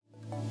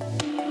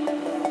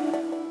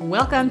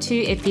Welcome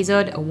to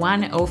episode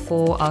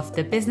 104 of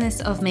the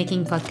Business of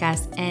Making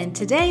podcast. And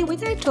today we're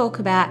going to talk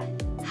about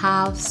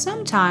how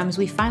sometimes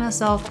we find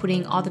ourselves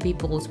putting other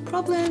people's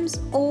problems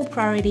or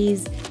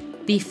priorities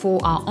before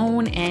our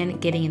own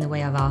and getting in the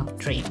way of our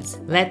dreams.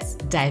 Let's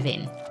dive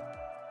in.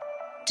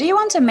 Do you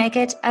want to make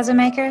it as a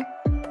maker?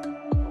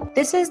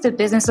 This is the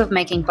Business of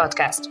Making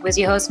podcast with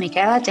your hosts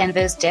Michaela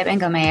Danvers, Deb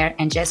Engelmeyer,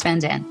 and Jess Van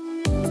Den.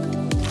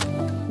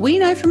 We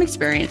know from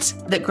experience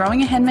that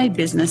growing a handmade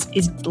business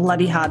is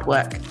bloody hard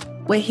work.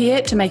 We're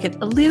here to make it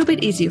a little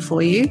bit easier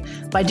for you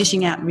by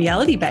dishing out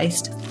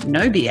reality-based,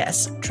 no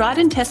BS, tried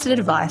and tested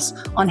advice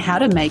on how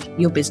to make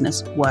your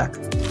business work.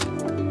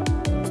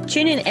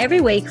 Tune in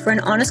every week for an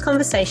honest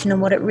conversation on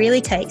what it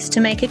really takes to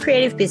make a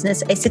creative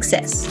business a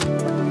success.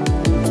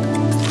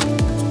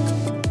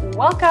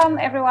 Welcome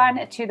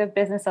everyone to the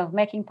Business of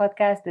Making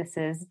podcast. This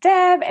is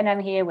Deb and I'm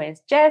here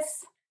with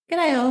Jess.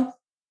 G'day all.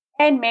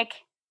 And Mick.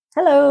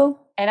 Hello.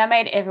 And I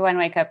made everyone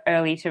wake up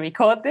early to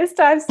record this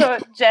time. So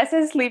Jess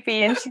is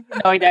sleepy and she's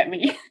annoyed at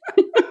me.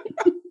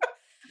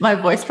 My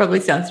voice probably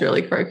sounds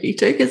really croaky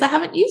too because I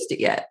haven't used it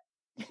yet.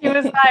 She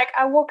was like,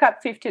 I woke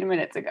up 15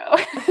 minutes ago.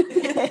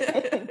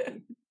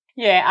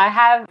 Yeah, I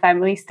have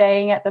family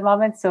staying at the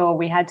moment. So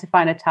we had to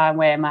find a time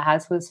where my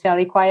house was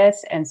fairly quiet.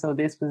 And so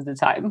this was the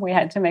time we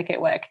had to make it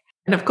work.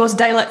 And of course,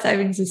 daylight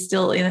savings is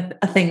still in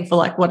a thing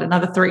for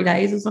another 3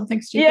 days or something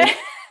stupid.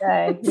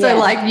 Yeah.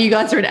 So you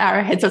guys are an hour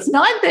ahead. So it's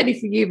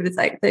 9:30 for you, but it's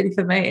 8:30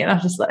 for me. And I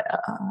was just like,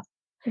 I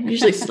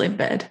usually sleep in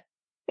bed.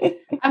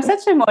 I'm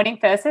such a morning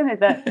person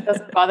that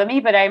doesn't bother me.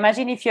 But I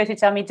imagine if you were to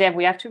tell me, Deb,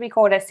 we have to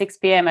record at 6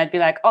 p.m., I'd be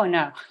like, oh,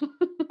 no.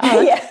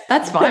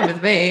 That's fine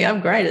with me. I'm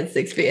great at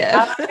 6 p.m.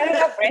 I'm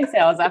getting up brain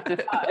cells after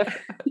 5.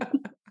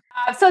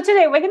 So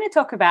today we're going to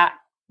talk about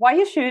why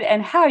you should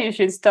and how you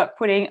should stop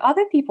putting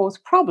other people's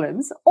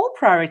problems or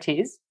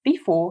priorities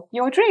before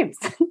your dreams,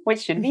 which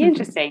should be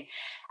interesting.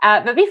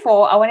 But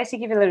before, I wanted to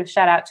give a little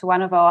shout out to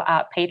one of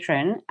our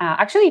patron,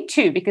 actually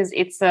two, because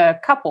it's a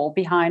couple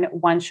behind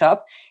one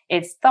shop.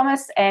 It's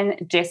Thomas and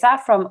Jessa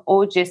from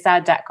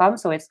ojessa.com.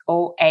 So it's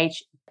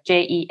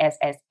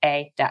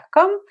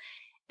OHJESSA.com.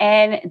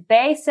 And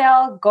they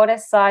sell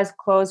goddess-sized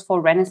clothes for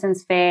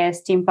Renaissance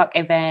fairs, steampunk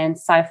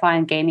events, sci-fi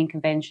and gaming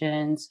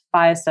conventions,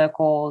 fire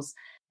circles.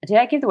 Did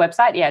I give the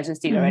website? Yeah, I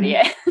just did already.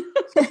 Yeah.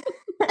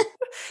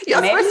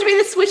 You're supposed to be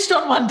the switched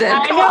on one,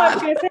 Deb. Come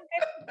on.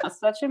 I'm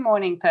such a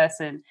morning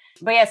person.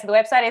 But yeah, so the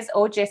website is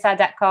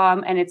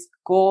ojessa.com and it's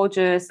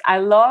gorgeous. I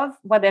love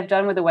what they've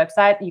done with the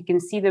website. You can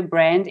see the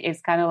brand is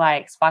kind of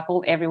like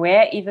sparkled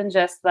everywhere, even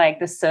just like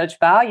the search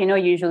bar. You know,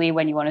 usually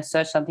when you want to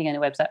search something on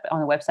the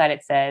website,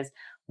 it says,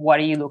 what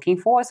are you looking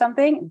for or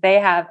something? They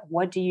have,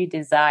 what do you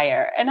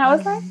desire? And I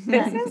was like,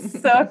 this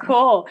is so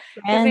cool.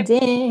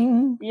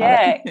 Branding.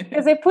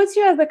 Because it puts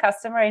you as the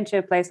customer into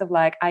a place of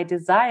like, I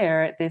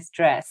desire this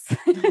dress.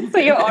 So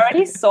you're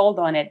already sold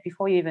on it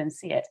before you even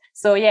see it.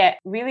 So yeah,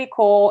 really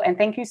cool. And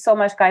thank you so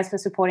much, guys, for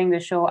supporting the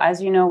show.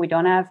 As you know, we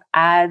don't have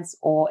ads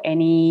or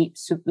any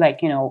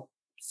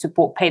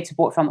paid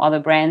support from other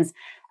brands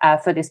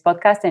for this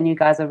podcast. And you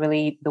guys are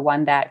really the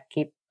one that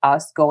keep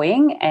us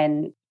going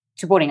and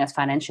supporting us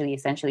financially,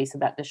 essentially, so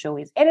that the show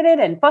is edited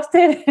and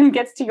posted and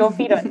gets to your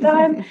feed on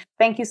time.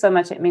 Thank you so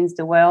much. It means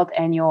the world.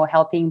 And you're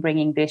helping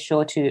bringing this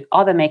show to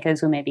other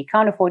makers who maybe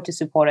can't afford to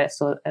support us.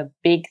 So a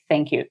big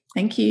thank you.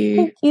 Thank you.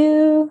 Thank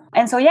you.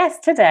 And so, yes,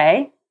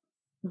 today,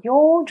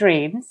 your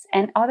dreams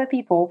and other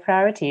people's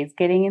priorities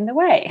getting in the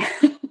way.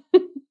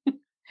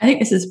 I think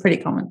this is a pretty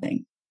common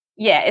thing.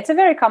 Yeah, it's a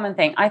very common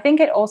thing. I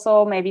think it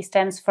also maybe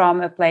stems from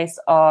a place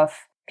of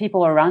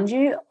people around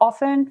you,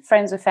 often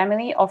friends or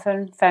family,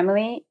 often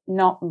family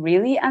not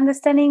really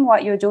understanding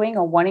what you're doing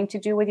or wanting to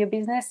do with your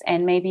business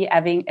and maybe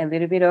having a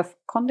little bit of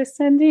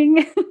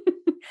condescending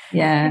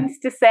things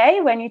to say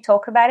when you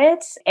talk about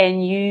it,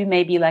 and you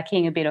may be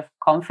lacking a bit of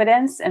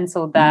confidence. And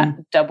so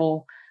that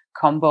double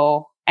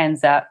combo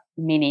ends up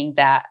meaning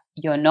that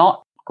you're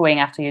not going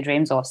after your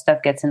dreams, or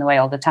stuff gets in the way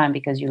all the time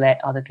because you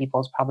let other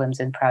people's problems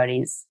and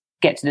priorities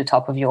get to the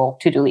top of your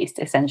to-do list,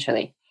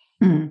 essentially.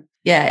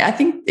 Yeah, I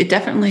think it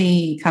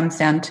definitely comes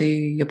down to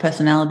your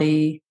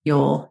personality,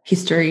 your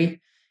history,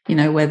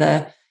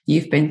 whether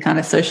you've been kind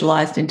of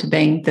socialized into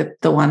being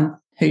the one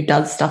who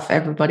does stuff for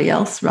everybody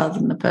else rather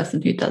than the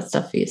person who does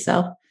stuff for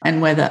yourself. And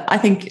whether, I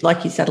think,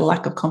 like you said, a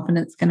lack of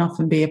confidence can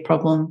often be a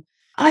problem.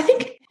 I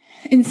think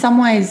in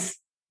some ways,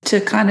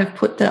 to kind of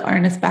put the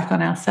onus back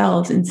on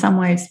ourselves, in some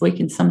ways we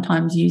can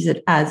sometimes use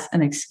it as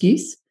an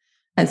excuse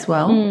as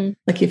well.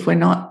 Like if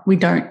we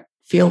don't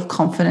feel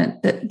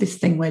confident that this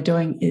thing we're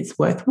doing is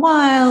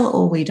worthwhile,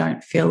 or we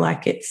don't feel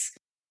like it's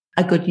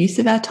a good use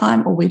of our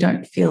time, or we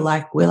don't feel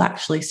like we'll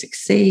actually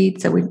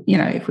succeed. So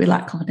if we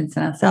lack confidence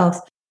in ourselves,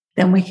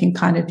 then we can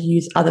kind of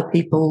use other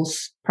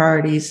people's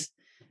priorities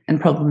and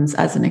problems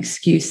as an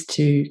excuse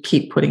to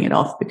keep putting it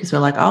off, because we're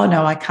like, oh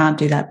no, I can't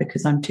do that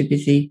because I'm too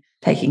busy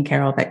taking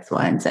care of X,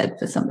 Y, and Z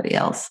for somebody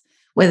else,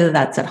 whether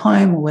that's at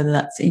home or whether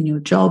that's in your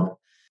job.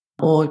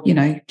 Or,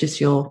 just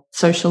your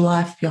social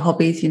life, your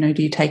hobbies, do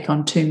you take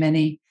on too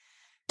many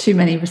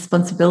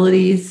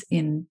responsibilities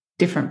in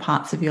different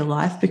parts of your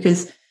life?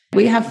 Because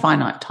We have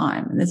finite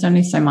time and there's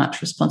only so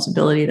much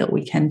responsibility that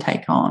we can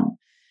take on.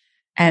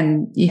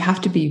 And you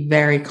have to be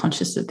very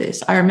conscious of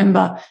this. I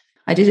remember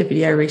I did a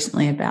video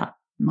recently about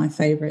my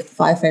 5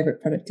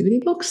 favorite productivity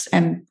books.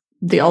 And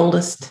the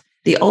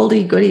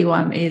oldie goodie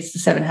one is The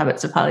 7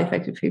 Habits of Highly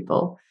Effective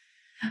People.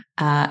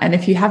 And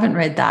if you haven't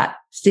read that,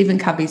 Stephen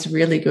Covey's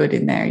really good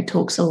in there. He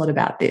talks a lot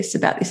about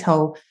this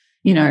whole,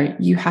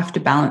 you have to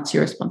balance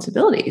your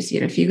responsibilities.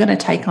 If you're going to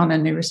take on a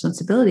new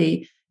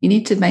responsibility, you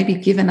need to maybe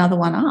give another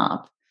one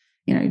up.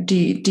 Do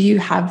you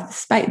have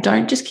space?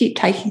 Don't just keep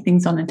taking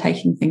things on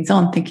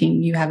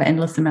thinking you have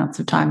endless amounts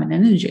of time and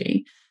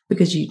energy,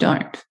 because you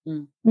don't.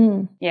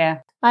 Yeah.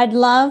 I'd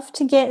love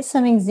to get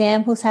some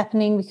examples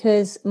happening,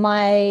 because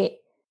my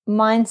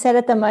mindset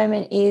at the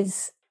moment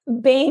is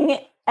being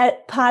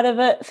at part of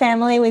a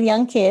family with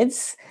young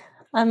kids.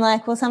 I'm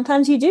like, well,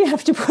 sometimes you do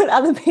have to put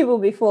other people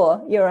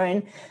before your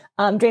own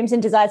dreams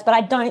and desires, but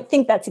I don't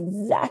think that's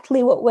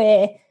exactly what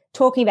we're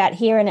talking about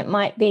here, and it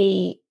might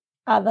be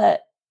other.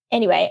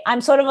 Anyway,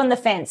 I'm sort of on the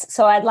fence,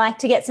 so I'd like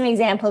to get some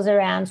examples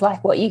around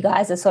like what you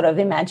guys are sort of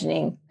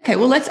imagining. Okay,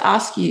 well, let's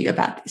ask you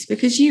about this,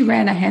 because you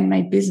ran a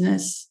handmade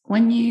business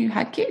when you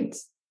had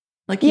kids.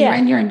 Like you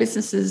ran your own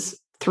businesses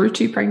through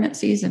 2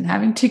 pregnancies and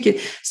having 2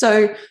 kids.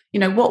 So,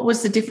 what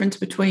was the difference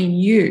between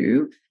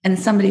you and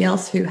somebody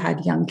else who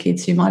had young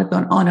kids who might have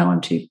gone, oh no,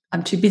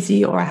 I'm too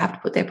busy, or I have to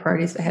put their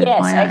priorities ahead of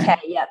my own? Yes,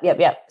 okay,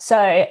 yep.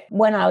 So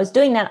when I was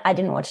doing that, I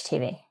didn't watch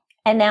TV.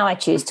 And now I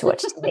choose to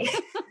watch TV.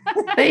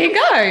 There you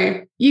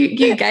go.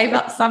 You gave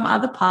up some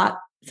other part,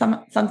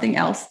 something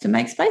else to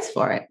make space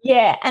for it.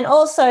 Yeah. And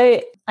also,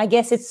 I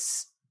guess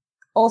it's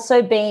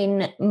also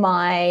been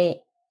my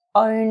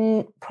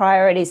own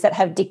priorities that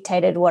have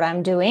dictated what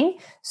I'm doing.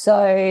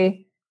 So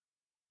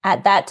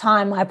at that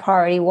time, my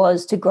priority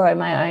was to grow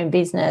my own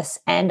business.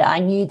 And I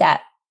knew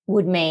that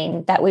would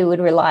mean that we would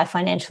rely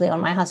financially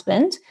on my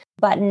husband.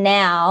 But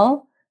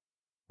now,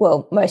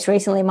 well, most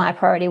recently, my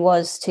priority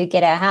was to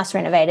get our house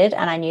renovated,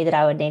 and I knew that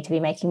I would need to be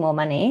making more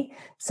money.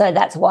 So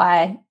that's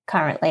why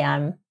currently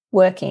I'm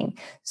working,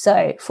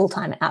 so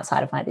full-time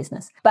outside of my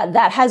business. But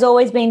that has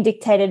always been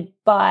dictated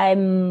by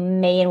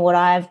me and what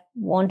I've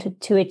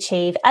wanted to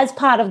achieve as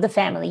part of the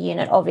family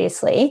unit,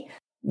 obviously.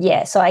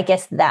 Yeah, so I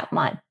guess that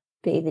might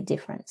be the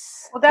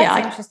difference. Well,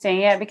 that's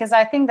interesting, because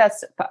I think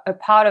that's a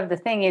part of the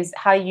thing is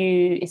how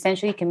you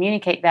essentially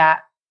communicate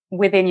that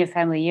within your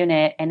family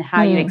unit, and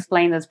how you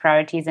explain those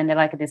priorities, and they're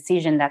like a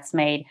decision that's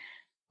made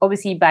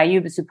obviously by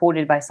you but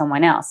supported by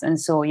someone else. And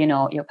so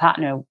your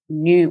partner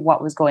knew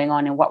what was going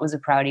on and what was a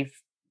priority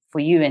for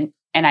you,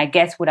 and I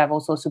guess would have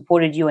also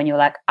supported you, and you're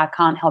like, I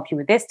can't help you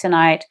with this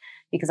tonight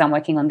because I'm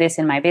working on this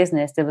in my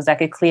business. There was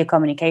like a clear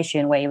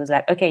communication where he was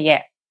like, okay,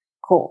 yeah,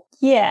 cool.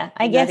 Yeah,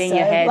 I guess so.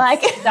 Your head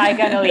like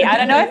diagonally. I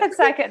don't know if it's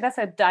like that's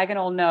a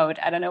diagonal note.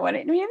 I don't know what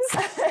it means.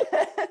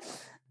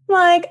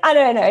 Like, I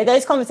don't know.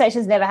 Those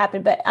conversations never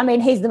happen. But I mean,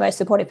 he's the most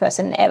supportive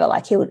person ever.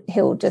 Like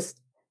he'll just,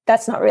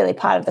 that's not really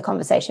part of the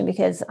conversation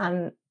because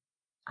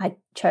I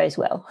chose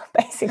well,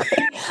 basically.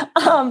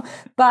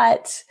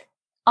 But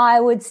I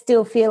would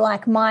still feel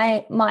like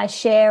my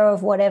share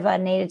of whatever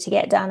needed to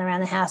get done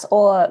around the house,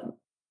 or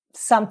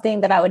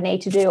something that I would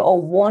need to do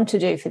or want to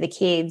do for the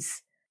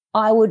kids,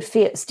 I would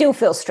still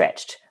feel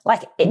stretched.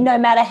 Like no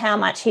matter how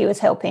much he was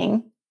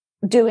helping,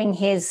 doing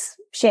his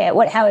share,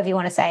 however you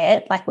want to say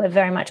it, like we're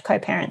very much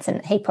co-parents,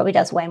 and he probably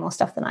does way more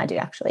stuff than I do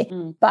actually.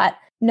 But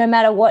no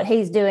matter what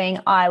he's doing,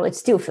 I would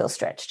still feel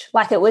stretched.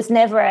 Like it was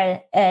never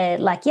a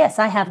like, yes,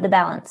 I have the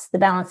balance. The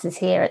balance is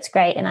here. It's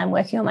great. And I'm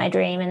working on my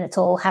dream and it's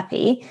all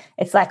happy.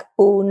 It's like,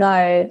 oh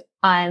no,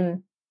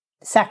 I'm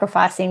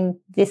sacrificing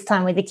this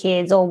time with the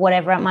kids or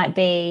whatever it might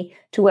be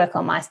to work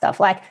on my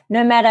stuff. Like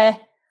no matter,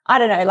 I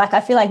don't know, like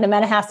I feel like no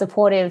matter how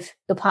supportive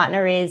your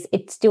partner is,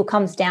 it still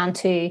comes down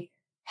to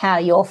how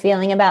you're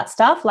feeling about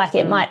stuff. Like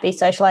it might be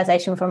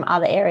socialization from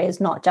other areas,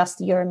 not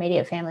just your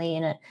immediate family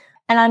unit.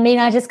 And I mean,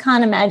 I just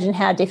can't imagine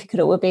how difficult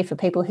it would be for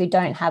people who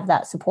don't have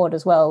that support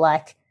as well.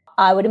 Like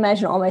I would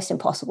imagine almost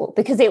impossible,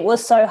 because it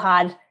was so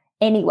hard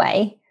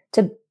anyway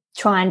to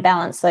try and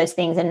balance those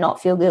things and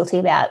not feel guilty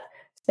about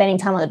spending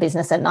time on the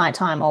business at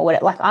nighttime or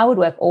whatever. Like I would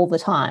work all the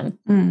time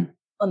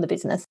on the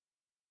business.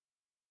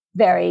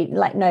 Very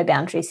like no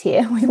boundaries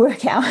here with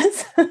work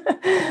hours.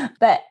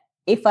 But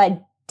if I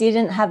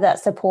didn't have that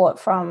support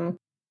from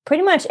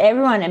pretty much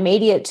everyone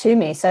immediate to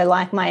me, so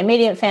like my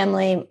immediate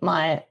family,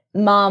 my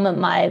mum and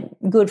my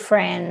good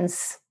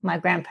friends, my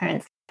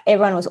grandparents,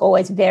 everyone was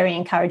always very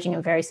encouraging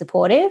and very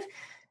supportive,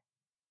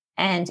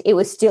 and it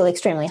was still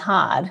extremely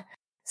hard.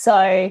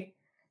 So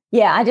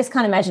yeah, I just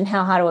can't imagine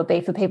how hard it would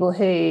be for people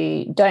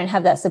who don't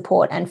have that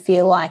support and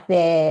feel like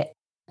they're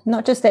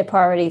not just their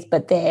priorities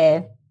but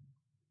their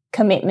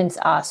commitments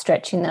are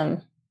stretching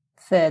them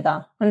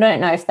further. I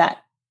don't know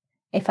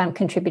if I'm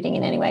contributing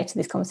in any way to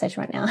this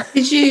conversation right now.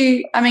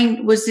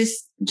 Was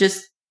this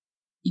just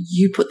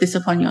you put this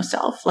upon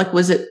yourself? Like,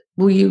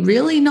 were you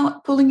really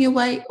not pulling your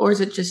weight, or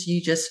is it just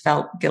you just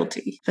felt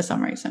guilty for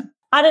some reason?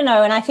 I don't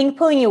know. And I think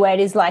pulling your weight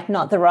is like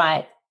not the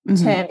right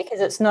term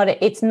because it's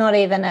not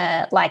even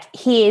a like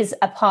here's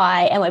a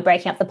pie and we're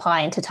breaking up the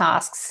pie into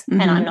tasks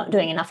and I'm not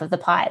doing enough of the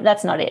pie.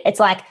 That's not it. It's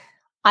like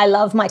I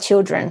love my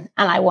children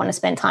and I want to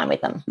spend time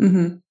with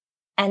them.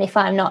 And if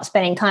I'm not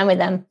spending time with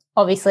them,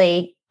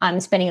 obviously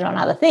I'm spending it on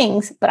other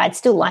things, but I'd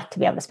still like to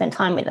be able to spend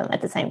time with them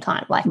at the same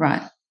time. Like,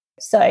 right.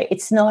 So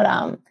it's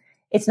not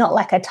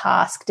like a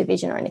task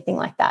division or anything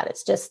like that.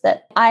 It's just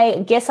that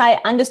I guess I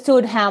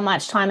understood how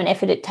much time and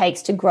effort it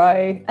takes to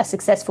grow a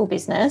successful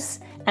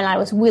business, and I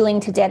was willing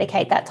to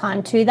dedicate that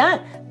time to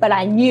that, but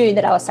I knew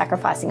that I was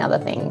sacrificing other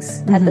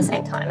things at the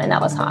same time, and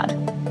that was hard.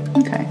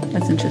 Okay,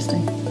 that's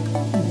interesting.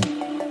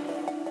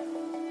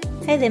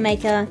 Hey there,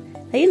 Maker.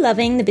 Are you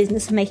loving the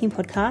Business of Making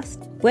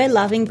podcast? We're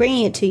loving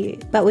bringing it to you,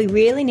 but we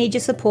really need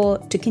your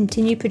support to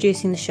continue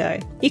producing the show.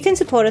 You can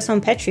support us on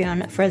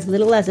Patreon for as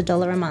little as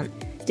 $1 a month.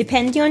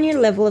 Depending on your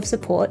level of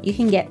support, you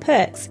can get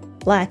perks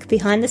like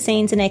behind the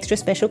scenes and extra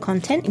special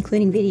content,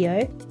 including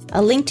video,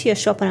 a link to your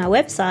shop on our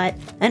website,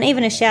 and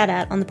even a shout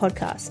out on the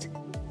podcast.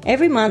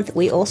 Every month,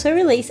 we also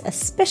release a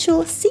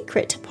special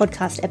secret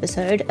podcast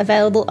episode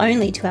available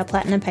only to our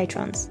Platinum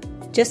patrons.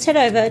 Just head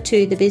over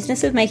to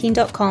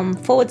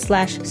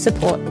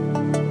thebusinessofmaking.com/support.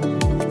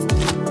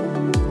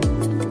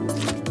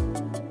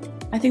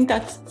 I think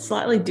that's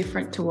slightly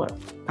different to what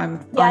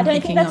I'm I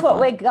don't think that's what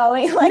we're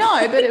going like.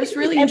 No, but it was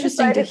really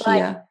interesting to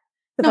hear.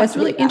 No, it's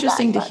really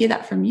interesting to hear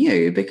that from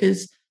you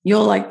because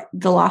you're like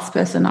the last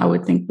person I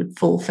would think would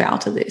fall foul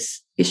to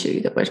this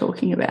issue that we're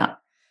talking about.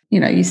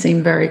 You know, you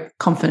seem very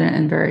confident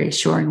and very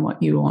sure in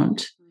what you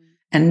want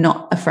and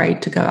not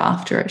afraid to go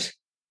after it,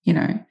 you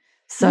know.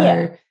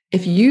 So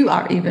if you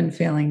are even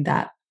feeling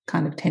that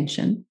kind of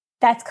tension.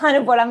 That's kind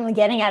of what I'm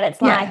getting at.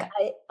 It's like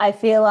I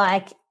feel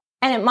like,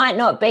 and it might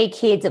not be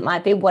kids, it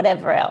might be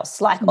whatever else.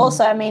 Like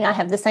also, I mean, I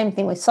have the same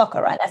thing with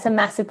soccer, right? That's a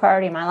massive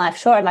priority in my life.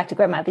 Sure, I'd like to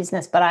grow my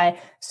business, but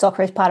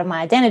soccer is part of my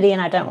identity and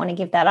I don't want to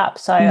give that up.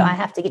 So I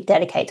have to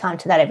dedicate time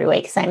to that every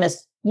week, same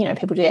as, you know,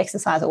 people do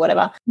exercise or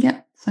whatever. Yeah,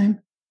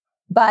 same.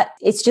 But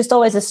it's just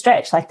always a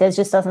stretch. Like there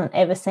just doesn't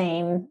ever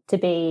seem to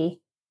be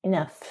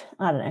enough,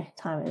 I don't know,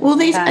 time. Well,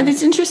 and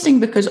it's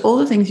interesting because all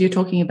the things you're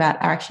talking about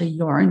are actually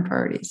your own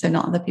priorities. They're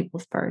not other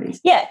people's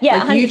priorities. Yeah.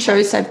 Like you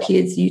chose to have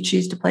kids, you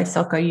choose to play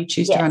soccer, you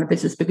choose to run a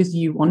business because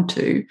you want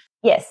to.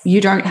 Yes.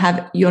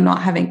 You're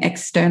not having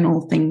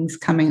external things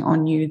coming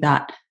on you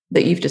that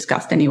you've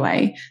discussed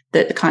anyway,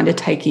 that kind of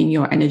taking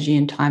your energy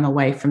and time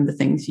away from the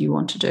things you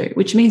want to do,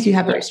 which means you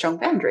have very strong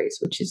boundaries,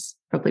 which is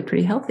probably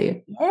pretty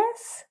healthy.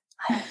 Yes.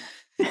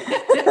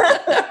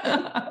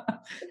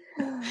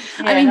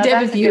 I mean,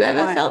 Deb, have you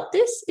ever felt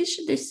this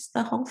issue,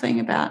 the whole thing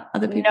about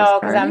other people's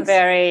priorities? No,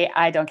 because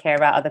I don't care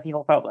about other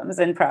people's problems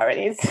and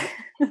priorities.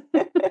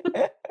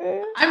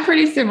 I'm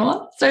pretty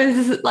similar. So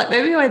this is like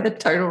maybe we're the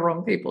total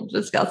wrong people to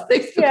discuss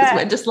this because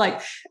we're just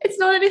like, it's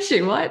not an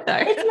issue, right? Though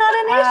it's not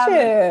an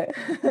issue.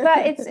 But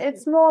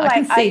it's more like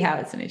I can see how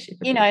it's an issue.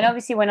 You know, and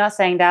obviously we're not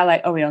saying that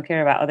like, oh, we don't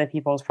care about other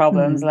people's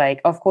problems.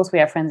 Like, of course, we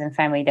have friends and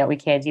family that we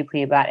care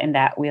deeply about and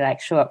that we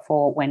like show up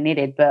for when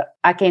needed. But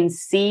I can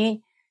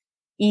see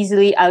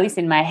easily, at least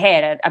in my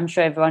head, I'm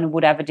sure everyone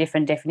would have a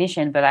different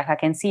definition, but like I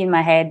can see in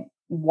my head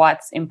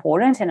what's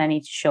important and I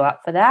need to show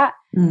up for that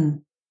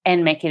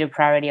and make it a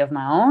priority of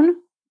my own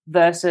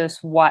versus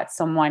what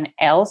someone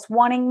else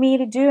wanting me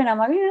to do. And I'm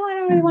like, you know, I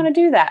don't really want to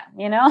do that.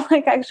 You know,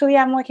 like actually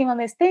I'm working on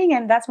this thing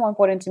and that's more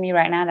important to me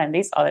right now than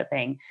this other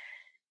thing.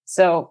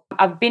 So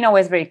I've been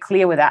always very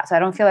clear with that. So I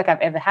don't feel like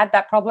I've ever had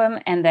that problem.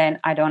 And then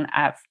I don't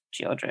have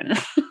children.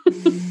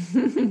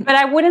 But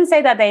I wouldn't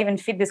say that they even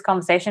fit this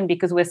conversation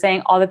because we're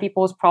saying other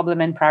people's problem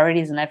and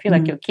priorities. And I feel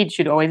like your kids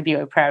should always be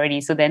a priority.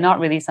 So they're not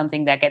really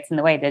something that gets in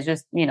the way. They're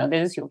just, you know,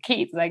 they're just your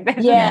kids. Like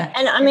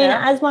and I mean,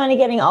 as mine are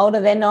getting older,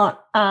 they're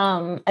not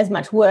as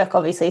much work,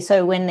 obviously.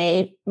 So when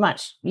they're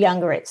much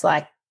younger, it's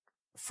like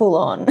full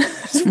on.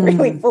 It's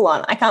really full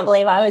on. I can't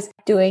believe I was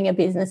doing a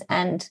business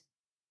and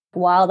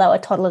while they were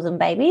toddlers and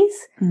babies,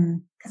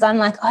 because I'm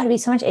like, oh, it'd be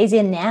so much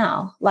easier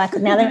now. Like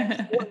now they're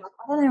like,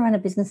 why don't I run a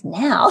business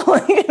now?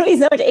 It'd be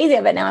so much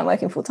easier, but now I'm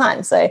working full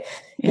time. So,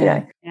 you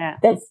know,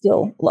 there's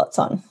still lots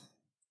on.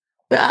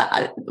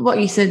 But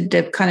what you said,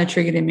 Deb, kind of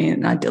triggered in me.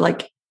 And I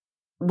like,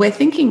 we're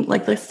thinking,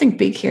 like, let's think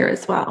big here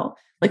as well.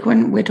 Like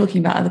when we're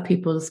talking about other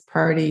people's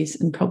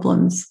priorities and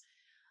problems,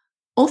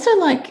 also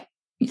like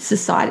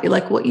society,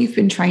 like what you've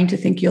been trained to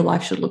think your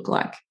life should look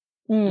like.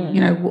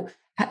 You know,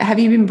 have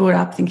you been brought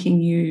up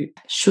thinking you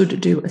should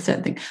do a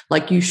certain thing?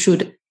 Like you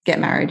should get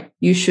married,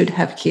 you should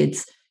have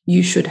kids,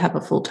 you should have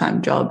a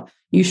full-time job,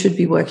 you should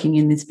be working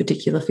in this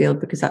particular field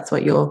because that's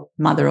what your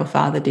mother or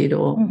father did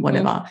or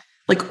whatever.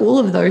 Like all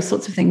of those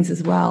sorts of things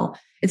as well.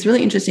 It's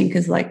really interesting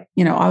because like,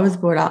 you know, I was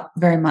brought up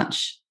very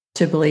much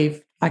to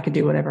believe I could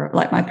do whatever.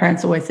 Like my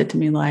parents always said to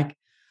me, like,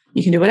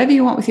 you can do whatever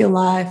you want with your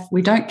life.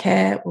 We don't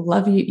care. We'll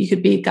love you. You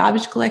could be a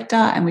garbage collector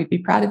and we'd be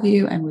proud of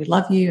you and we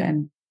love you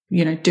and,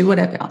 you know, do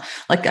whatever.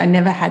 Like I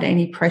never had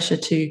any pressure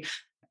to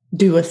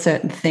do a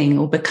certain thing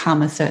or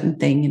become a certain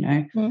thing, you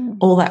know.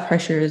 All that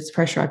pressure is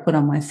pressure I put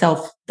on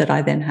myself that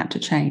I then had to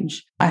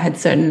change. I had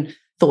certain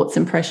thoughts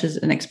and pressures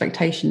and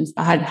expectations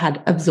I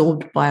had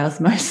absorbed by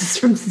osmosis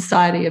from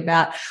society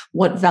about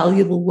what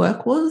valuable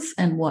work was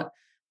and what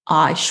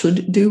I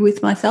should do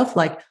with myself.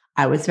 Like,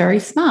 I was very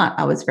smart.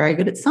 I was very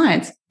good at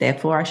science.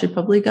 Therefore, I should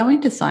probably go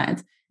into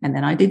science. And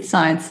then I did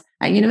science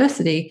at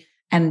university.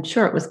 And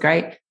sure, it was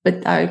great.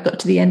 But I got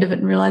to the end of it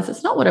and realized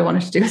it's not what I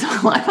wanted to do with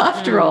my life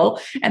after all.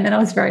 And then I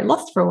was very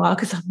lost for a while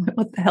because I'm like,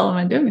 what the hell am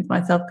I doing with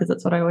myself? Because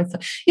that's what I always say.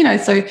 You know,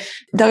 so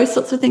those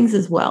sorts of things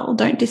as well.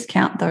 Don't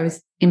discount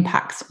those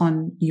impacts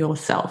on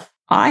yourself.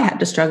 I had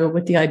to struggle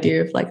with the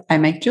idea of like, I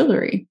make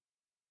jewelry.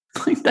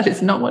 Like, that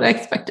is not what I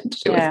expected to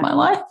do with my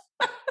life.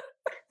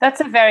 That's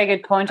a very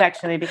good point,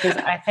 actually, because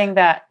I think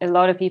that a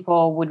lot of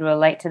people would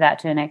relate to that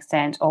to an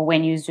extent, or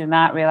when you zoom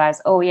out, realize,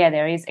 oh, yeah,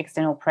 there is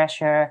external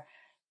pressure,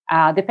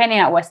 depending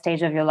on what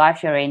stage of your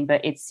life you're in.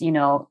 But it's, you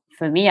know,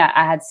 for me,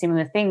 I had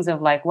similar things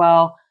of like,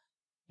 well,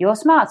 you're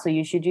smart, so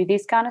you should do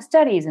these kind of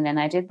studies. And then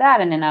I did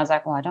that. And then I was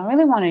like, well, I don't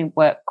really want to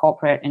work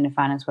corporate in the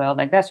finance world.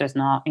 Like, that's just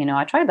not, you know,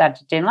 I tried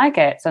that, didn't like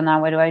it. So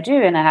now what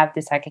do? And I have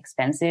this like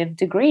expensive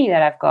degree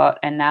that I've got.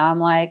 And now I'm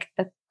like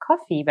a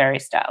coffee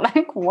barista.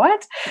 Like,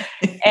 what?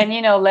 And,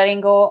 you know,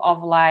 letting go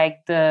of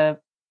like the,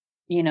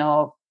 you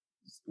know,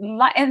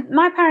 like, and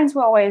my parents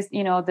were always,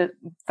 you know, the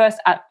first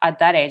at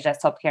that age, I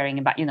stopped caring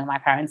about, you know, my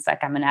parents, like,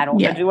 I'm an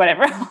adult, I do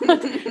whatever.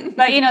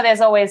 But, you know, there's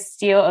always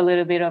still a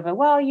little bit of a,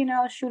 well, you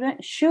know,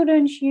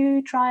 shouldn't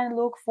you try and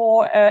look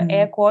for a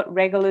air quote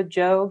regular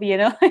job, you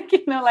know, like,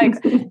 you know,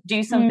 like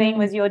do something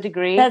with your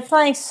degree. That's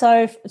like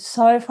so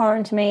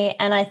foreign to me.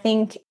 And I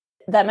think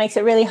that makes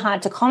it really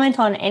hard to comment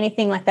on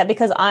anything like that,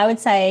 because I would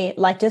say,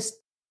 like, just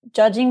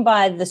judging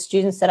by the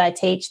students that I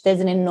teach, there's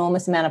an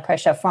enormous amount of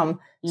pressure from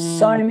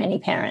so many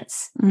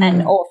parents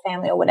and or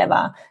family or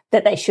whatever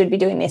that they should be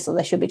doing this or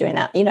they should be doing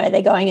that. You know,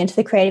 they're going into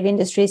the creative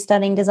industry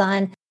studying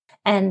design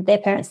and their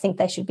parents think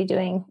they should be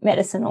doing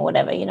medicine or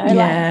whatever, you know.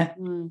 Yeah.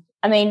 Like,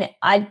 I mean,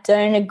 I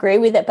don't agree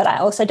with it, but I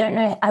also don't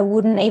know, I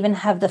wouldn't even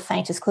have the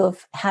faintest clue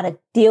of how to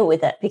deal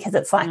with it, because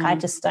it's like I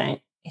just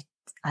don't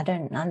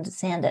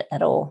understand it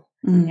at all.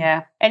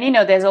 Yeah. And, you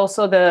know, there's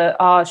also the,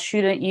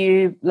 shouldn't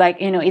you,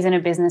 like, you know, isn't a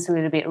business a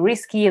little bit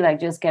risky?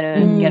 Like, just get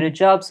a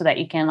job so that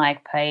you can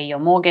like pay your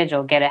mortgage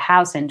or get a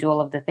house and do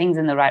all of the things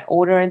in the right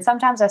order. And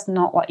sometimes that's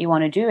not what you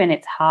want to do. And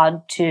it's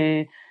hard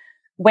to,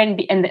 and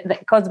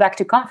that goes back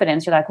to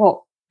confidence. You're like,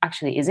 well,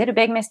 actually, is it a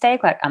big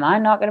mistake? Like, am I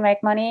not going to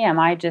make money?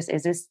 Is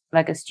this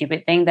like a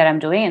stupid thing that I'm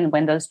doing? And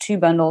when those two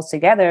bundles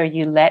together,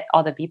 you let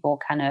other people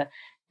kind of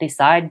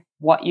decide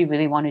what you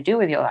really want to do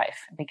with your life,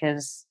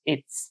 because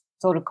it's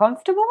sort of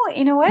comfortable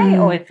in a way,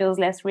 or it feels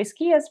less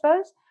risky, I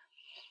suppose.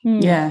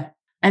 Yeah.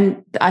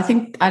 And I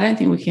don't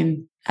think we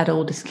can at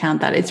all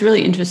discount that. It's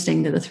really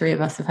interesting that the three of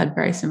us have had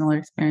very similar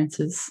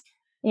experiences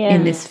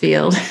in this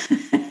field.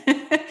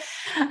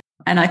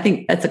 And I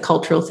think that's a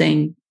cultural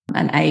thing,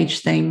 an age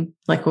thing.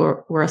 Like,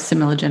 we're a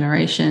similar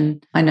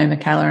generation. I know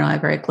Michaela and I are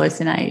very close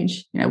in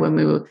age. You know, when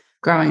we were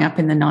growing up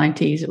in the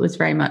 90s, it was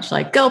very much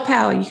like, girl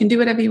power, you can do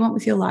whatever you want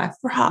with your life,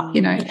 you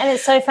know. And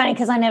it's so funny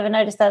because I never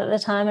noticed that at the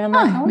time. And I'm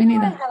like, oh,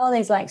 I have all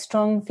these like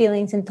strong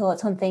feelings and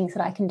thoughts on things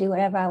that I can do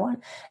whatever I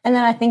want. And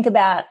then I think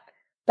about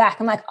back,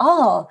 I'm like,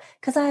 oh,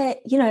 because I,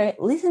 you know,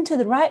 listened to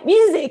the right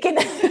music and,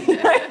 you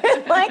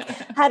know, like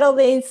had all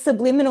these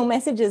subliminal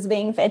messages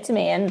being fed to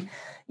me. And,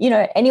 you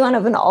know, anyone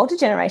of an older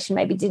generation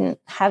maybe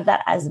didn't have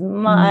that as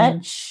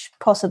much,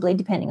 possibly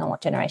depending on what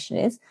generation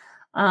it is.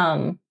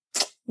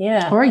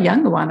 Yeah. Or a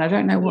younger one. I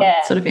don't know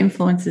what sort of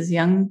influences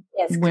young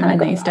women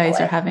these days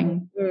are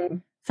having.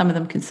 Some of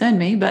them concern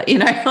me, but, you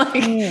know, like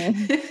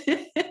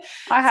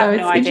I have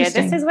no idea.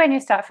 This is when you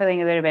start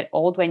feeling a little bit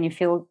old, when you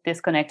feel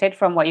disconnected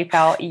from what you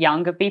call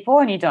younger people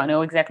and you don't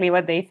know exactly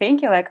what they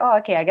think. You're like, oh,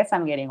 okay, I guess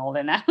I'm getting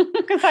older now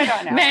because I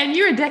don't know. Man,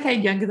 you're a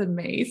decade younger than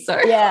me. So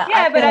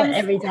yeah, but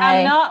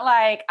I'm not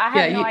like, I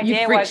have no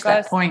idea what goes.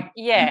 That point.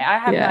 Yeah, I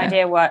have no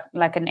idea what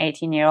like an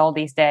 18-year-old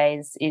these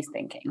days is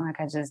thinking.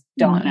 Like, I just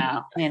don't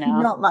know, you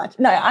know. Not much.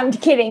 No, I'm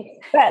kidding.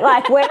 But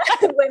like when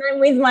I'm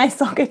with my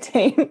soccer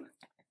team,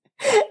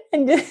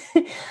 and just,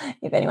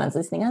 if anyone's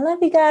listening, I love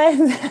you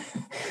guys.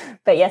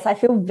 But yes, I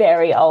feel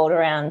very old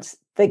around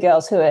the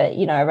girls who are,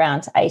 you know,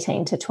 around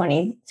 18 to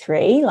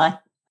 23. Like,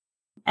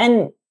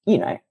 and, you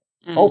know,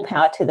 all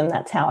power to them.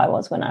 That's how I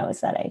was when I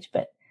was that age.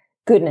 But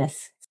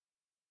goodness,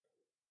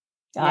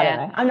 I don't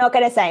know. I'm not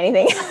going to say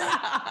anything.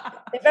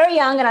 They're very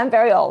young and I'm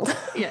very old.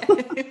 Yeah.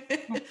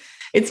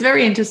 It's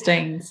very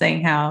interesting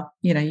seeing how,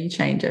 you know, you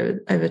change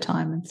over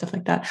time and stuff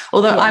like that.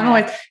 Although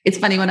it's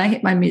funny, when I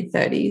hit my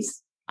mid-30s,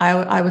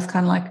 I was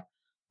kind of like,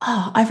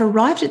 oh, I've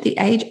arrived at the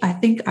age I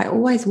think I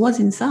always was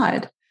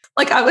inside.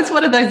 Like, I was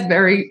one of those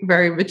very,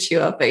 very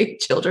mature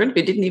children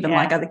who didn't even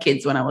like other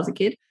kids when I was a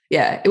kid.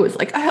 Yeah, it was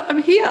like,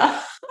 I'm here.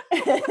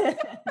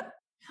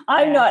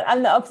 I'm not.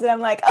 I'm the opposite.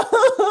 I'm like,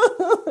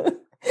 oh,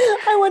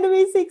 I want to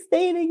be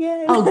 16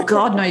 again. Oh,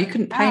 God, no, you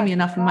couldn't pay me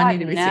enough money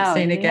to be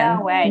 16 again.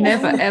 No way.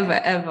 Never, ever,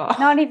 ever.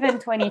 Not even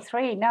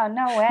 23. No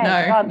way.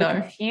 God, no.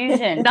 The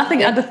confusion.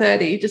 Nothing under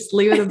 30. Just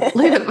leave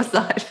it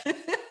beside.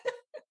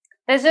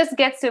 It just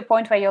gets to a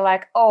point where you're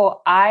like,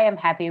 oh, I am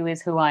happy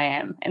with who I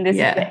am. And this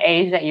is the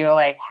age that you're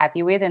like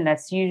happy with. And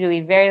that's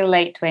usually very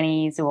late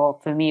 20s. Or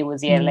for me, it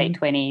was, late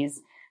 20s,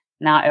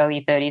 now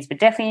early 30s, but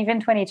definitely even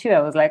 22.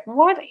 I was like,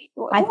 what?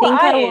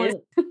 I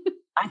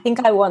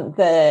think I want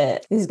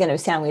this is going to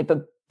sound weird,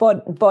 but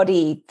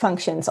body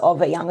functions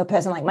of a younger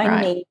person. Like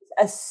my knees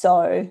are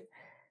so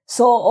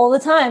sore all the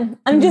time.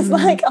 I'm just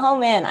like, oh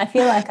man, I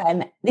feel like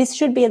this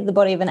should be the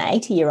body of an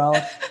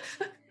 80-year-old.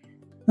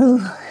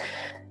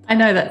 I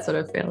know that sort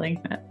of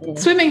feeling.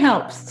 Swimming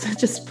helps.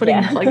 Just putting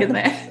a plug in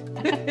there.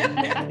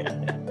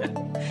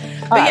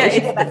 But we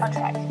should get back on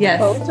track. Yes.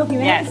 Well, we're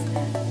talking about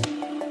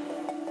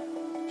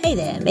Hey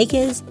there,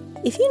 makers.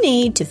 If you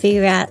need to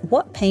figure out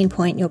what pain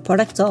point your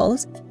product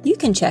solves, you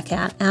can check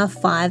out our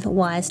 5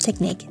 Whys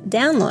Technique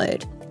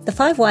download. The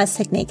 5 Whys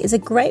Technique is a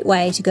great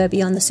way to go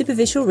beyond the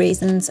superficial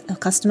reasons a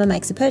customer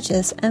makes a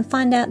purchase and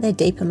find out their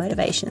deeper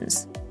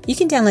motivations. You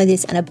can download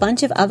this and a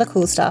bunch of other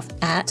cool stuff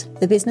at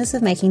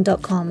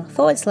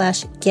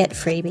thebusinessofmaking.com/get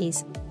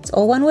freebies. It's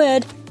all one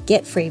word,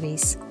 get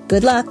freebies.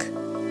 Good luck.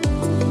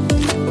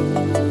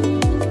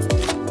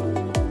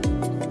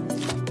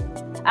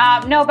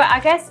 No, but I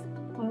guess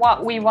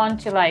what we want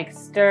to like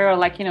stir,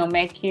 like,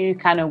 make you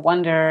kind of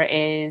wonder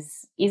is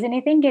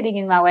anything getting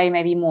in my way?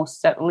 Maybe more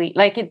subtly.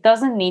 Like, it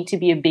doesn't need to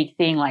be a big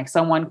thing. Like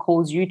someone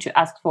calls you to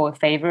ask for a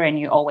favor and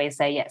you always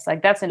say yes.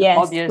 Like that's an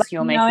obvious. Like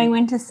you're knowing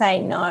when to say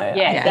no.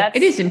 Yeah,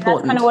 it is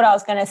important. That's kind of what I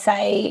was going to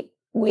say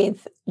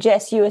with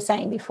Jess. You were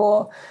saying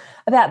before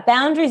about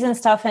boundaries and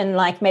stuff, and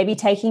like maybe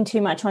taking too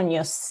much on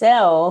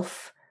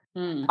yourself.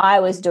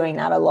 I was doing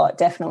that a lot,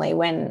 definitely,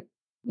 when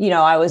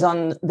I was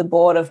on the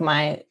board of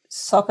my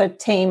soccer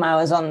team. I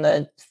was on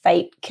the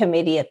fate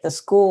committee at the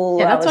school.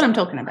 Yeah, that's what I'm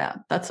talking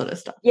about, that sort of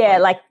stuff. Yeah,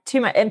 like too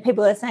much. And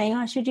people are saying,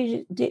 oh, should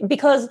you do?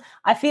 Because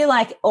I feel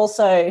like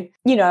also,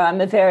 I'm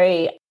a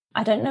very,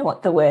 I don't know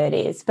what the word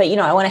is, but,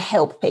 I want to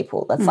help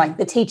people. That's like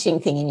the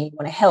teaching thing, and you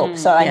want to help.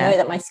 So I know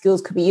that my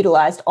skills could be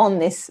utilized on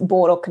this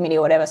board or committee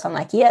or whatever. So I'm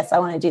like, yes, I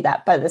want to do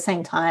that. But at the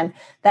same time,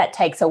 that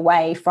takes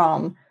away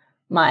from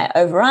my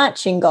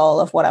overarching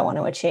goal of what I want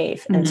to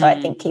achieve. And so I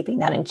think keeping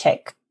that in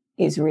check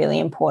is really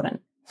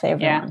important for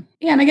everyone.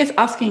 Yeah, and I guess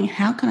asking,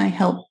 how can I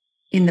help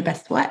in the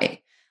best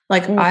way?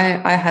 Like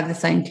I have the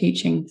same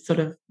teaching sort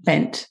of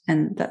bent,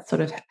 and that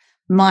sort of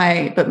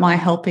my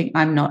helping,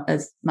 I'm not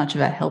as much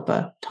of a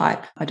helper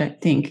type, I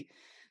don't think.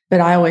 But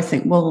I always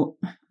think, well,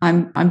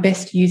 I'm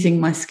best using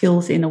my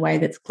skills in a way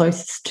that's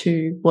closest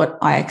to what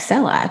I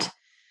excel at.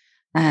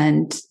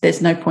 And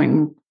there's no point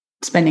in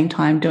spending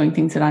time doing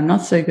things that I'm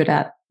not so good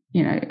at.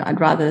 I'd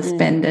rather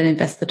spend and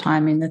invest the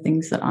time in the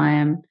things that I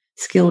am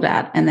skilled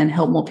at and then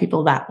help more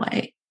people that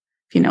way,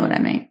 if you know what I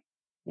mean.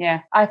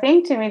 Yeah. I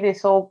think to me,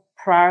 this whole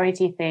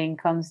priority thing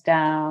comes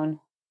down,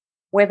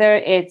 whether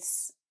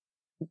it's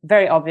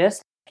very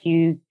obvious,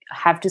 you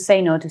have to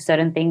say no to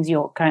certain things.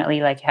 You're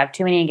currently like, you have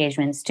too many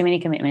engagements, too many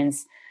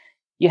commitments.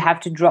 You have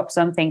to drop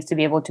some things to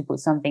be able to put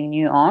something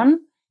new on.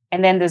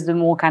 And then there's the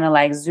more kind of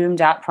like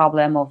zoomed out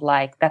problem of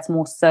like, that's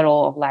more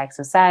subtle, of like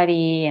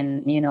society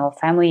and,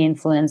 family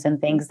influence and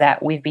things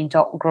that we've been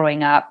taught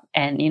growing up.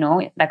 And,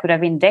 that could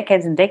have been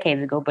decades and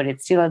decades ago, but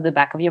it's still at the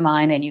back of your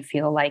mind and you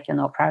feel like you're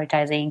not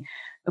prioritizing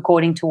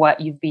according to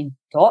what you've been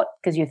taught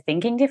because you're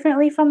thinking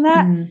differently from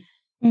that.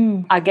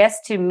 I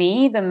guess to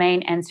me, the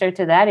main answer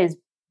to that is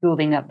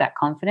building up that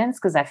confidence,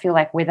 because I feel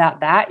like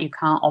without that, you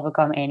can't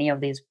overcome any of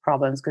these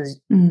problems, because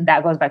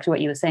that goes back to what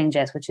you were saying,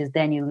 Jess, which is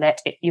then you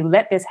let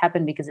this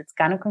happen because it's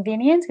kind of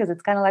convenient, because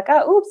it's kind of like,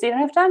 oh, oops, didn't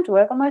have time to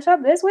work on my shop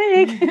this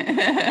week.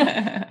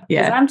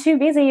 Yeah. I'm too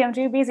busy.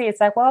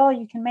 It's like, well,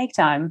 you can make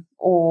time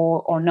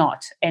or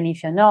not. And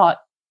if you're not,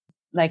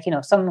 like,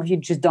 some of you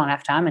just don't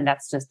have time, and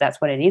that's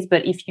what it is.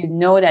 But if you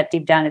know that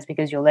deep down it's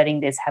because you're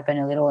letting this happen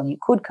a little and you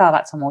could carve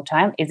out some more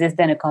time, is this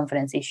then a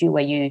confidence issue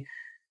where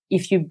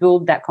if you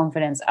build that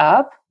confidence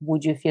up,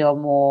 would you feel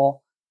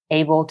more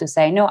able to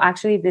say, no,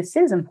 actually, this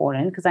is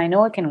important because I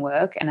know it can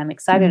work and I'm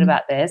excited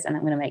about this and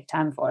I'm going to make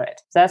time for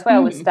it. So that's where I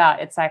would start.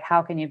 It's like,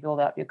 how can you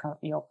build up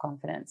your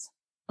confidence?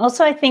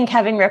 Also, I think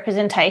having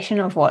representation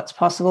of what's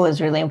possible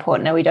is really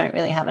important. And we don't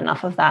really have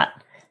enough of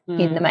that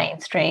in the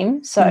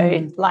mainstream.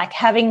 So like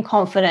having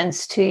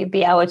confidence to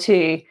be able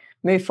to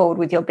move forward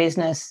with your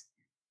business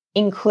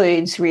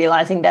includes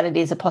realizing that it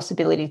is a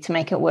possibility to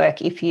make it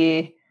work if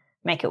you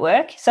make it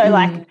work. So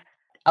like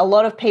a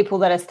lot of people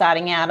that are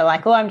starting out are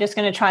like, oh, I'm just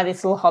going to try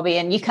this little hobby.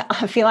 And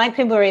I feel like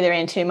people are either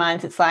in two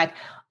minds. It's like,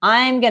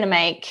 I'm going to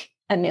make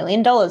 $1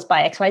 million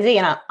by XYZ.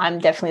 And I'm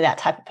definitely that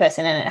type of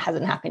person, and it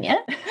hasn't happened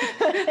yet.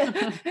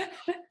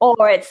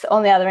 Or it's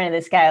on the other end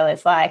of the scale.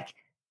 It's like,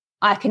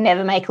 I can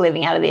never make a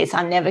living out of this.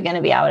 I'm never going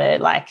to be able to,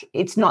 like,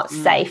 it's not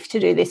safe to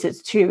do this.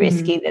 It's too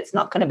risky. There's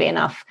not going to be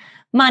enough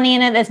money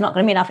in it. There's not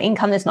going to be enough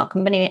income. There's not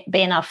going to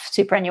be enough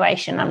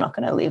superannuation. I'm not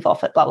going to live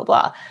off it, blah, blah,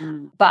 blah.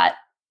 But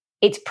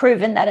it's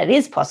proven that it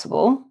is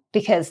possible,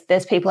 because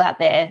there's people out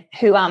there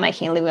who are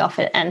making a living off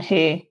it and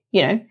who,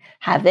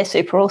 have their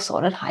super all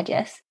sorted. Hi,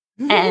 Jess.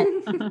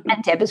 And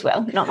Deb as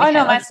well. Not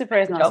no, my super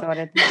is not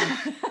sorted.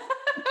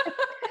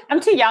 I'm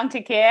too young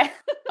to care.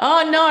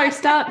 Oh no,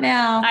 start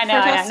now. I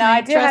know. Trust No, me,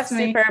 I do have trust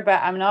me. super,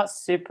 but I'm not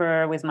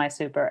super with my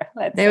super.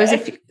 There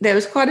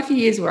was quite a few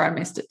years where I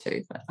missed it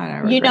too, but I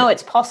don't You know regret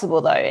it's possible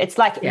though. It's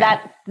like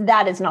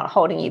that is not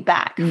holding you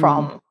back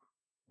from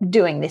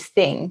doing this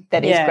thing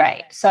that is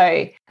great. So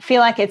I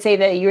feel like it's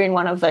either you're in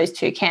one of those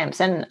two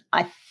camps. And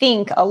I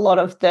think a lot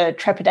of the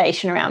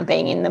trepidation around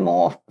being in the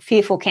more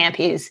fearful camp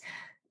is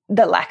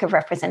the lack of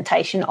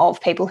representation of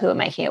people who are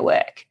making it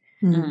work.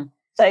 Mm.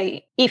 So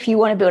if you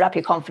want to build up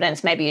your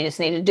confidence, maybe you just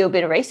need to do a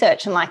bit of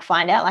research and like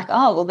find out like,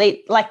 oh, well,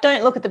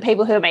 don't look at the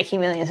people who are making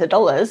millions of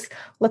dollars.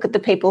 Look at the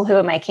people who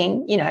are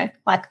making,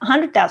 like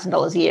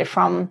 $100,000 a year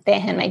from their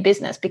handmade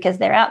business, because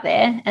they're out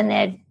there and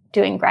they're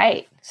doing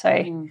great.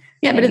 So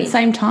but at the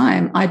same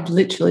time, I'd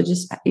literally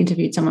just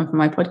interviewed someone for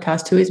my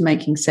podcast who is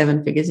making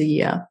 7 figures a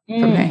year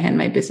from her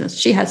handmade business.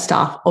 She has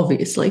staff,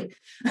 obviously.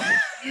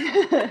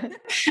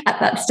 At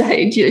that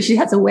stage, she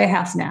has a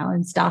warehouse now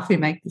and staff who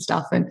make the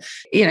stuff, and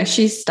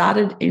she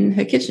started in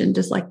her kitchen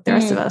just like the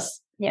rest of us.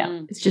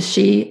 It's just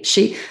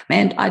she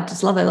man, I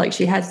just love her. Like,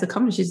 she has the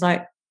confidence. She's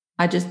like,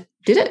 I just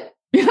did it,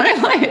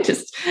 like it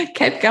just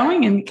kept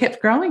going and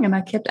kept growing, and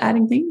I kept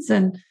adding things,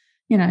 and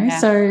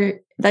so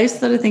those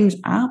sort of things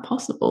are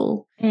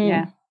possible.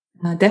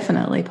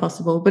 Definitely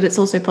possible, but it's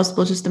also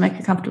possible just to make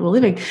a comfortable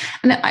living.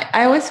 And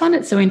I always find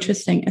it so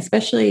interesting,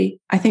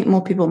 especially I think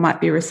more people might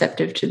be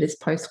receptive to this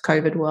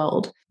post-COVID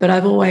world, but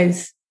I've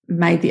always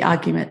made the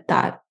argument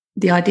that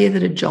the idea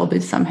that a job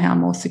is somehow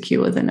more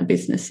secure than a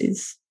business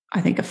is,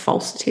 I think, a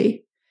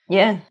falsity.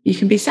 Yeah. You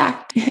can be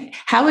sacked.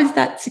 How is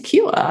that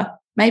secure?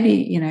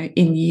 Maybe,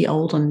 in ye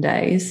olden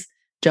days,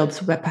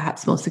 jobs were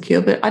perhaps more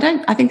secure, but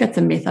I think that's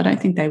a myth. I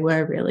don't think they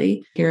were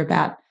really. Hear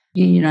about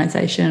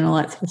unionization and all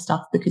that sort of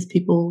stuff because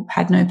people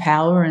had no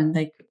power, and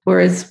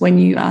whereas when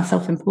you are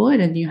self-employed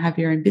and you have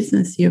your own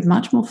business, you're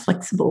much more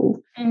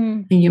flexible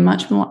and you're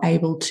much more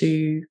able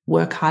to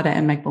work harder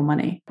and make more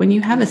money. When you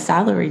have a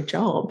salaried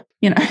job,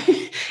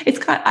 it's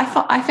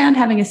I found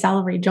having a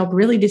salaried job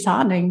really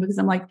disheartening, because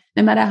I'm like,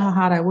 no matter how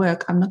hard I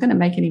work, I'm not going to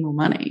make any more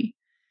money.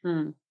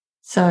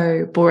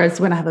 So whereas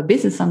when I have a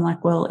business, I'm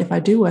like, well, if I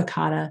do work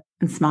harder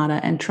and smarter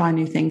and try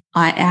new things,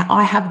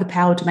 I have the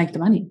power to make the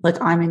money. Like,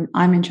 I'm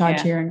in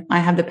charge here, and I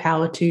have the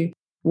power to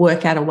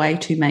work out a way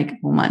to make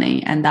more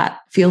money, and that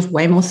feels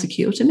way more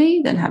secure to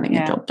me than having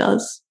a job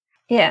does.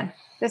 Yeah.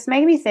 This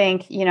made me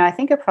think, I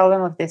think a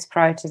problem of this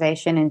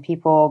prioritization and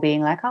people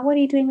being like, oh, what are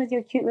you doing with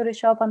your cute little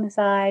shop on the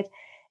side,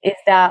 is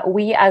that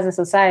we as a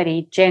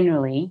society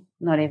generally,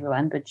 not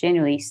everyone, but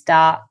generally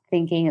start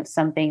thinking of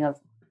something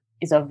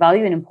is of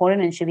value and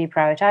important and should be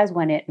prioritized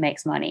when it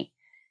makes money.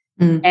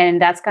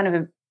 And that's kind of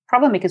a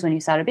problem, because when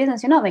you start a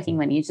business, you're not making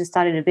money. You just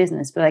started a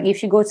business. But like,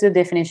 if you go to the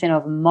definition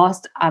of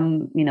most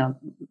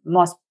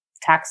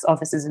tax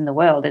offices in the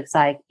world, it's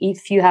like,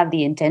 if you have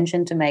the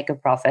intention to make a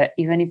profit,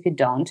 even if you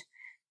don't,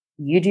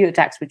 you do your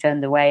tax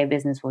return the way a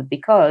business would,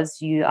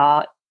 because you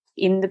are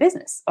in the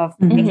business of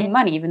making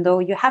money, even though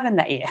you haven't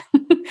that year.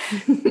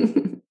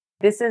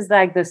 This is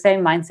like the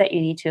same mindset you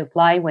need to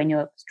apply when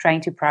you're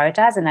trying to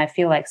prioritize. And I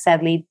feel like,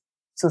 sadly,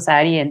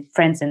 society and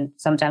friends and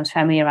sometimes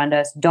family around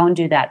us don't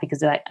do that, because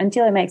they're like,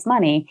 until it makes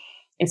money,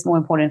 it's more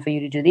important for you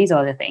to do these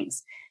other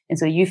things. And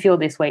so you feel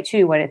this way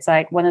too, where it's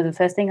like, one of the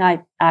first things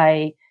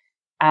I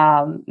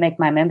make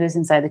my members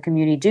inside the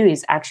community do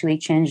is actually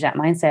change that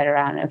mindset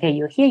around, okay,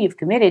 you're here, you've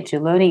committed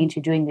to learning and to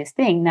doing this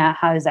thing. Now,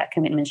 how is that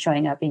commitment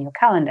showing up in your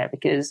calendar?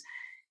 Because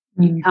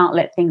you can't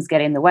let things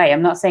get in the way.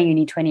 I'm not saying you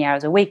need 20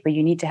 hours a week, but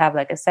you need to have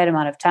like a set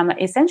amount of time.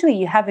 Essentially,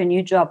 you have a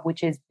new job,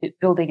 which is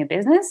building a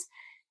business.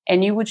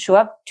 And you would show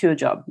up to a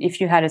job. If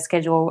you had a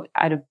schedule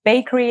at a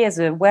bakery, as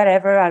a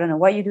whatever, I don't know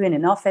what you do in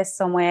an office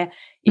somewhere.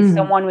 If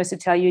someone was to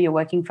tell you you're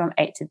working from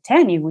 8 to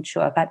 10, you would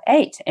show up at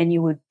 8, and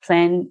you would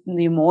plan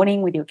the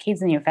morning with your kids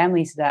and your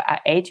family so that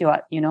at 8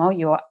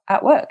 you're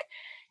at work.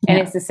 And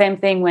it's the same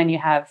thing when you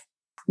have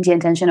the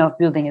intention of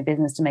building a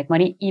business to make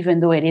money, even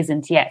though it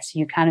isn't yet.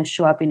 You kind of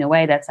show up in a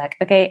way that's like,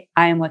 okay,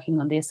 I am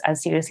working on this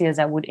as seriously as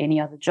I would any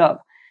other job.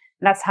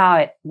 And that's how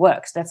it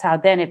works. That's how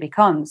then it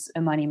becomes a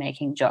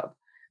money-making job.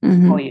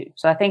 For you.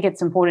 So I think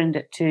it's important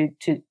to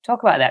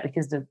talk about that,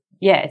 because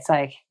it's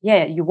like,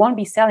 you won't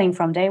be selling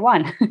from day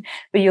one,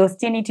 but you'll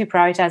still need to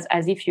prioritize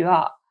as if you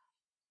are.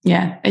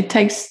 Yeah, it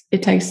takes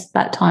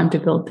that time to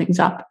build things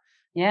up.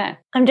 Yeah.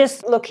 I'm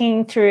just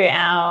looking through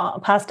our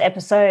past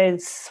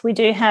episodes. We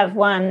do have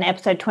one,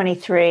 episode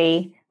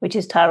 23, which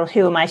is titled,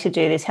 Who Am I to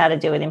Do This? How to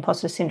Deal with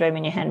Imposter Syndrome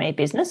in Your Handmade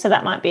Business. So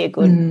that might be a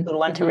good little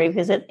one to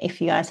revisit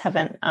if you guys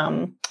haven't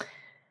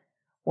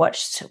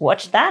watch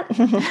that.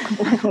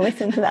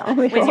 Listen to that one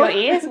before. With your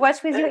ears?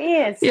 Watch with your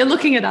ears. You're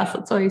looking at us.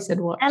 That's why you said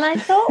watch. And I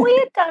thought we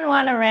had done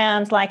one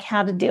around like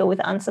how to deal with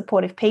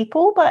unsupportive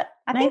people, but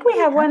I think we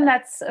have one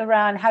that's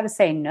around how to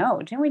say no.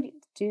 Didn't we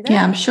do that?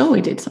 Yeah, I'm sure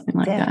we did something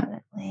like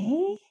that.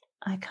 Definitely.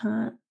 I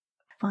can't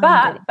find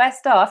But it.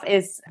 best off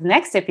is the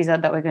next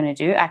episode that we're going to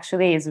do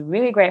actually is a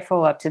really great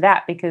follow-up to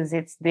that, because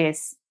it's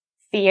this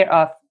fear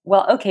of,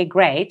 well, okay,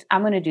 great,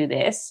 I'm going to do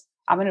this.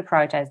 I'm going to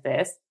prioritize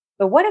this.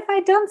 But what if I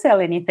don't sell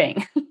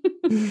anything?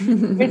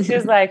 which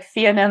is like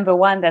fear number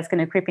one that's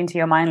going to creep into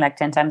your mind like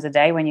 10 times a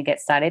day when you get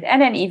started.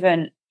 And then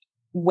even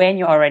when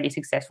you're already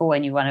successful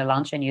and you want to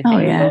launch a new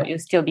thing, you'll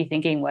still be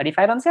thinking, what if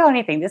I don't sell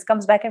anything? This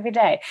comes back every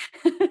day.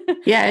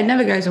 Yeah, it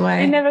never goes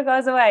away. It never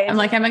goes away. I'm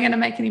like, am I going to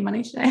make any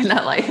money today?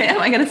 Not like,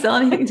 am I going to sell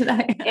anything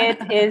today?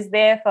 It is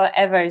there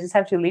forever. You just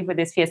have to live with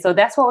this fear. So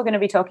that's what we're going to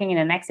be talking in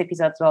the next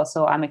episode as well.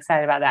 So I'm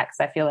excited about that because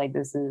I feel like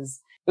this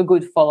is a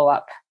good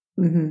follow-up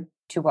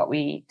to what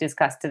we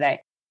discussed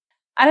today.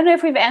 I don't know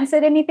if we've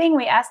answered anything.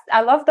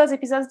 I love those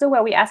episodes though,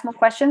 where we ask more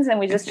questions and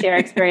we just share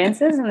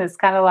experiences. And it's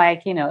kind of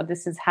like,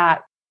 this is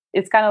how,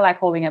 it's kind of like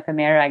holding up a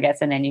mirror, I guess.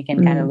 And then you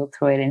can kind of look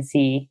through it and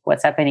see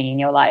what's happening in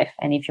your life.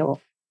 And if you're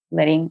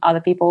letting other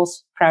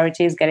people's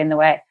priorities get in the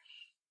way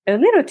a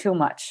little too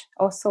much,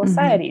 or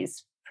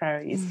society's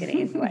priorities getting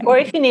in the way. Or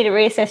if you need to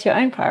reassess your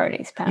own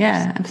priorities, perhaps.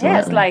 Yeah, absolutely. Yeah,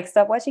 it's like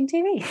stop watching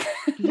TV.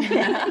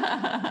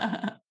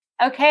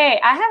 Okay,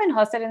 I haven't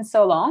hosted in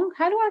so long.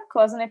 How do I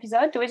close an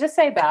episode? Do we just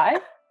say bye?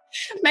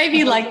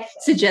 Maybe like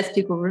suggest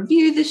people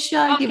review the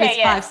show, give us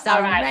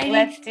 5-star rating,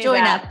 let's do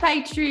join that. our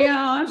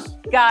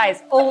Patreon.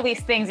 Guys, all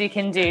these things you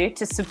can do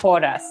to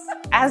support us.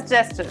 As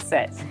Jess just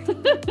said,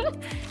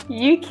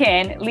 you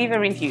can leave a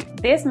review.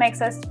 This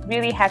makes us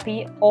really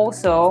happy.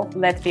 Also,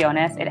 let's be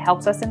honest, it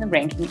helps us in the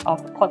ranking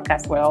of the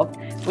podcast world,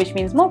 which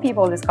means more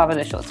people discover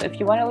the show. So if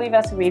you want to leave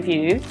us a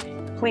review,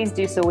 please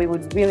do so. We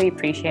would really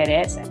appreciate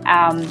it.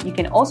 You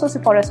can also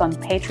support us on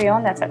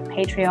Patreon. That's at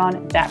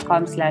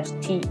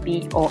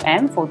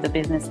patreon.com/TBOM for the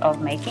business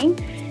of making.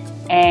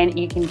 And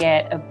you can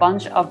get a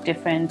bunch of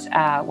different,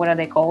 what are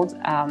they called?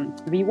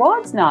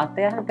 Rewards? No,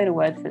 they have a better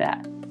word for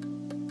that.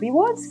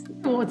 Rewards?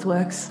 Rewards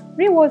works.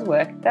 Rewards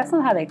work. That's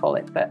not how they call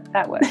it, but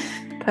that works.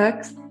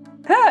 Perks.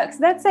 Perks.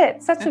 That's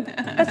it. Such a,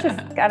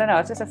 I don't know.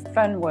 It's just a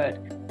fun word.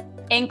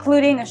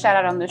 Including a shout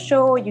out on the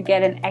show. You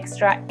get an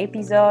extra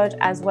episode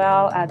as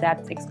well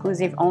that's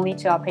exclusive only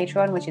to our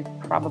Patreon, which is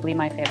probably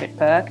my favorite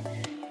perk.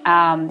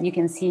 You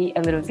can see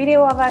a little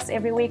video of us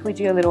every week. We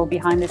do a little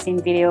behind the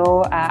scene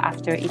video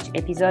after each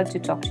episode to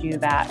talk to you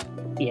about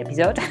the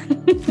episode.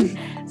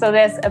 So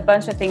there's a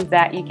bunch of things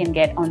that you can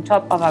get on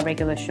top of our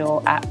regular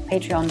show at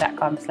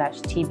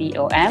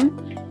patreon.com/TBOM.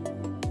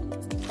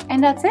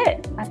 And that's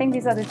it. I think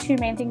these are the two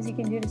main things you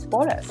can do to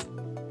support us.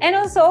 And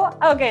also,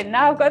 okay,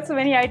 now I've got so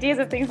many ideas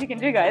of things you can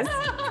do, guys.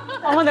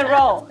 I'm on the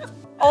roll.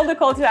 All the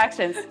call to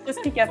actions.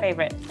 Just pick your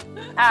favorite.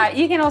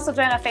 You can also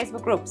join our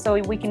Facebook group so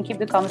we can keep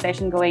the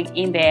conversation going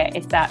in there.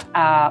 It's that,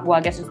 I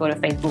guess just go to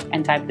Facebook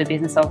and type The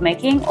Business of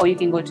Making, or you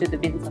can go to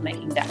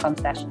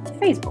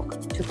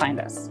thebusinessofmaking.com/Facebook to find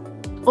us.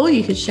 Or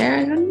you could share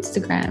it on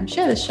Instagram.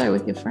 Share the show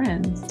with your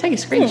friends. Take a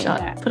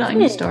screenshot, put it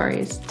on your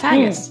stories.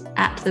 Tag us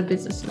at The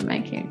Business of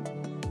Making.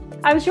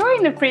 I'm sure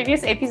in the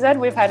previous episode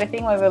we've had a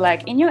thing where we're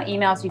like, in your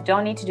emails you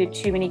don't need to do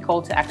too many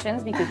call to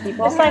actions because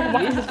people are like,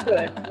 one is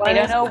good. They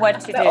don't know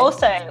what to do. But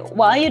also,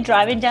 while you're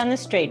driving down the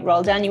street,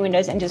 roll down your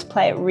windows and just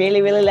play it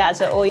really, really loud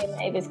so all your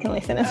neighbours can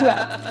listen as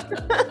well.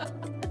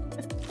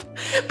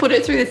 Put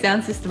it through the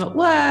sound system at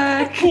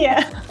work.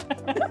 Yeah.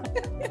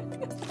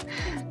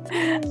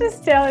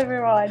 Just tell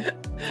everyone.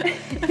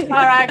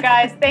 All right,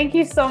 guys. Thank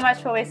you so much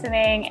for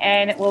listening,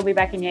 and we'll be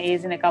back in your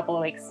ears in a couple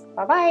of weeks.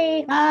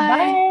 Bye-bye.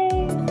 Bye.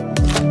 Bye.